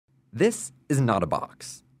This is not a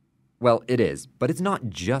box. Well, it is, but it's not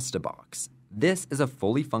just a box. This is a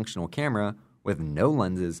fully functional camera with no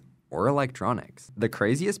lenses or electronics. The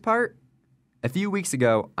craziest part? A few weeks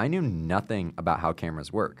ago, I knew nothing about how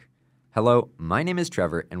cameras work. Hello, my name is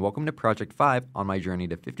Trevor, and welcome to Project 5 on my journey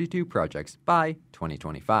to 52 projects by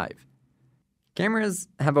 2025. Cameras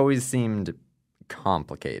have always seemed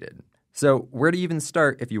complicated. So where do you even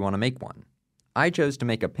start if you want to make one? I chose to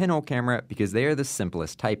make a pinhole camera because they are the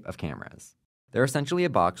simplest type of cameras. They're essentially a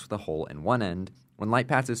box with a hole in one end. When light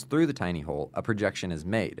passes through the tiny hole, a projection is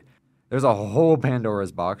made. There's a whole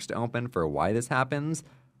Pandora's box to open for why this happens,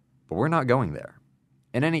 but we're not going there.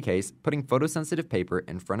 In any case, putting photosensitive paper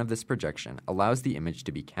in front of this projection allows the image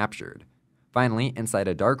to be captured. Finally, inside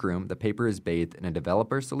a dark room, the paper is bathed in a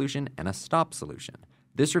developer solution and a stop solution.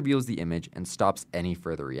 This reveals the image and stops any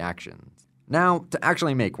further reactions. Now, to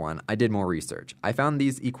actually make one, I did more research. I found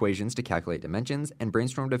these equations to calculate dimensions and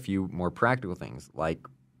brainstormed a few more practical things, like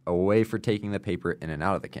a way for taking the paper in and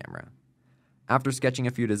out of the camera. After sketching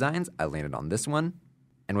a few designs, I landed on this one.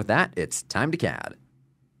 And with that, it's time to CAD.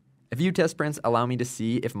 A few test prints allow me to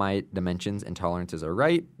see if my dimensions and tolerances are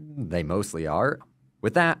right. They mostly are.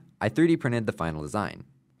 With that, I 3D printed the final design.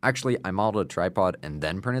 Actually, I modeled a tripod and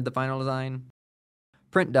then printed the final design.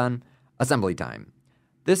 Print done. Assembly time.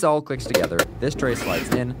 This all clicks together, this tray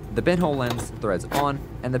slides in, the pinhole lens threads on,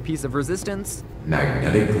 and the piece of resistance,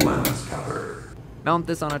 magnetic lens cover. Mount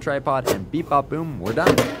this on a tripod and beep bop boom, we're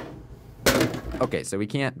done. Okay, so we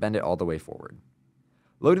can't bend it all the way forward.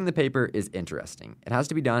 Loading the paper is interesting. It has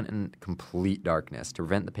to be done in complete darkness to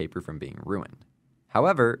prevent the paper from being ruined.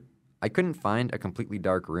 However, I couldn't find a completely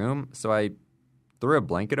dark room, so I threw a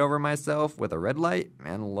blanket over myself with a red light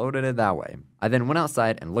and loaded it that way. I then went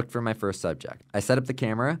outside and looked for my first subject. I set up the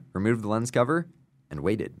camera, removed the lens cover, and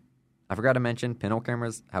waited. I forgot to mention, pinhole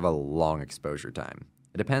cameras have a long exposure time.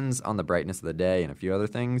 It depends on the brightness of the day and a few other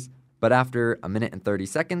things, but after a minute and 30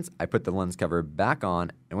 seconds, I put the lens cover back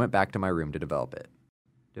on and went back to my room to develop it.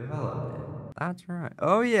 That's right.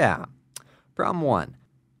 Oh yeah. Problem 1.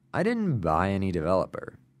 I didn't buy any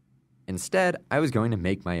developer. Instead, I was going to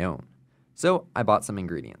make my own. So I bought some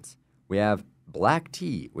ingredients. We have black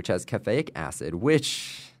tea, which has caffeic acid,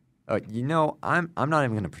 which, I'm not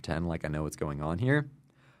even going to pretend like I know what's going on here.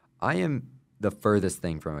 I am the furthest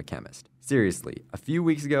thing from a chemist. Seriously, a few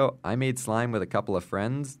weeks ago, I made slime with a couple of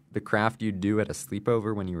friends, the craft you'd do at a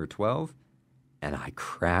sleepover when you were 12, and I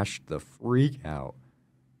crashed the freak out.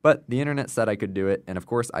 But the internet said I could do it, and of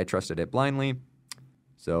course I trusted it blindly.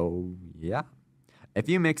 So, yeah. A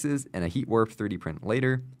few mixes and a heat-warped 3D print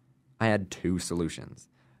later, I had 2 solutions.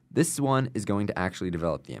 This one is going to actually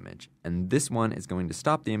develop the image, and this one is going to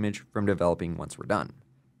stop the image from developing once we're done.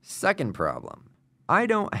 Second problem, I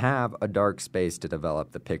don't have a dark space to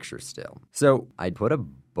develop the picture still. So I put a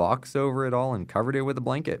box over it all and covered it with a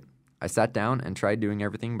blanket. I sat down and tried doing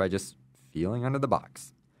everything by just feeling under the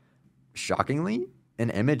box. Shockingly, an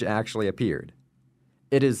image actually appeared.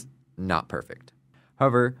 It is not perfect.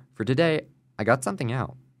 However, for today, I got something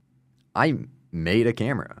out. I made a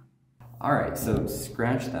camera. Alright, so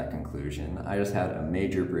scratch that conclusion. I just had a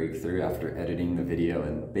major breakthrough after editing the video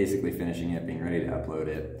and basically finishing it, being ready to upload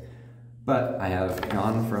it. But I have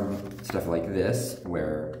gone from stuff like this,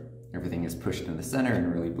 where everything is pushed in the center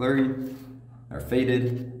and really blurry, or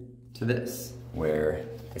faded, to this, where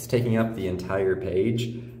it's taking up the entire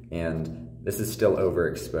page, and this is still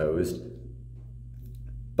overexposed,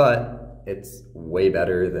 but it's way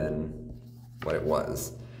better than what it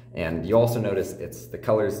was. And you also notice it's the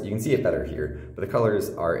colors, you can see it better here, but the colors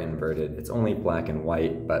are inverted. It's only black and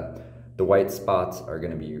white, but the white spots are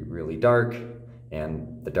gonna be really dark,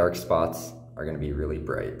 and the dark spots are gonna be really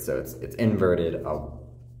bright. So it's inverted. I'll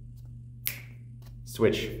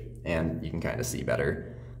switch, and you can kind of see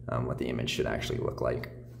better what the image should actually look like.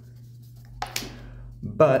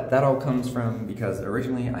 But that all comes from because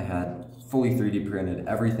originally I had fully 3D printed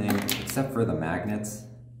everything except for the magnets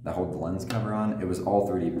that hold the lens cover on. It was all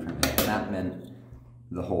 3D printed, and that meant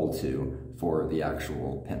the hole too for the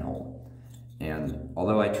actual pinhole. And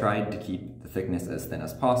although I tried to keep the thickness as thin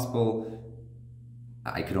as possible,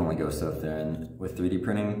 I could only go so thin with 3D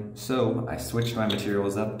printing. So I switched my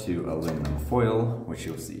materials up to aluminum foil, which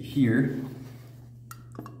you'll see here.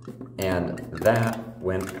 And that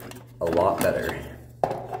went a lot better.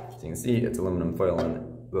 So you can see it's aluminum foil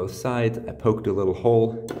on both sides. I poked a little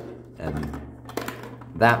hole, and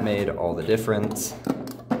that made all the difference.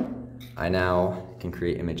 I now can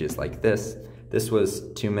create images like this. This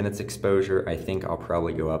was 2 minutes exposure. I think I'll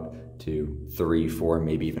probably go up to 3, 4,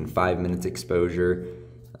 maybe even 5 minutes exposure.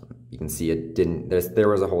 You can see it didn't, there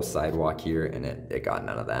was a whole sidewalk here, and it got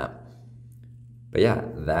none of that. But yeah,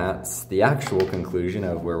 that's the actual conclusion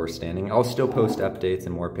of where we're standing. I'll still post updates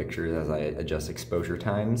and more pictures as I adjust exposure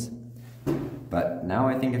times. But now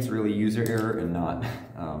I think it's really user error and not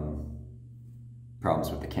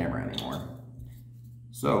problems with the camera anymore.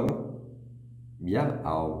 So yeah,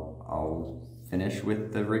 I'll finish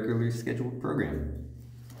with the regularly scheduled program.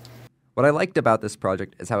 What I liked about this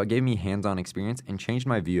project is how it gave me hands-on experience and changed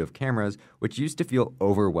my view of cameras, which used to feel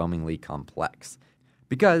overwhelmingly complex.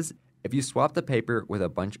 Because if you swap the paper with a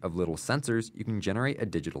bunch of little sensors, you can generate a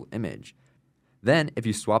digital image. Then, if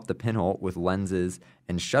you swap the pinhole with lenses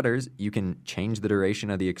and shutters, you can change the duration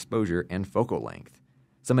of the exposure and focal length.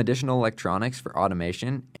 Some additional electronics for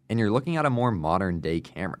automation, and you're looking at a more modern-day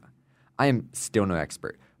camera. I am still no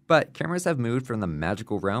expert, but cameras have moved from the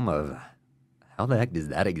magical realm of, how the heck does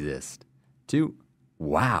that exist, to,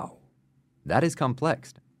 wow, that is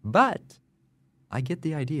complex, but I get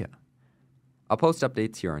the idea. I'll post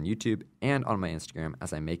updates here on YouTube and on my Instagram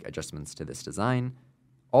as I make adjustments to this design.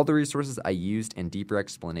 All the resources I used and deeper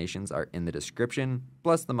explanations are in the description,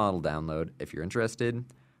 plus the model download if you're interested.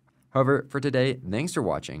 However, for today, thanks for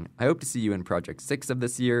watching. I hope to see you in Project 6 of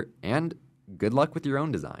this year, and good luck with your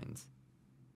own designs.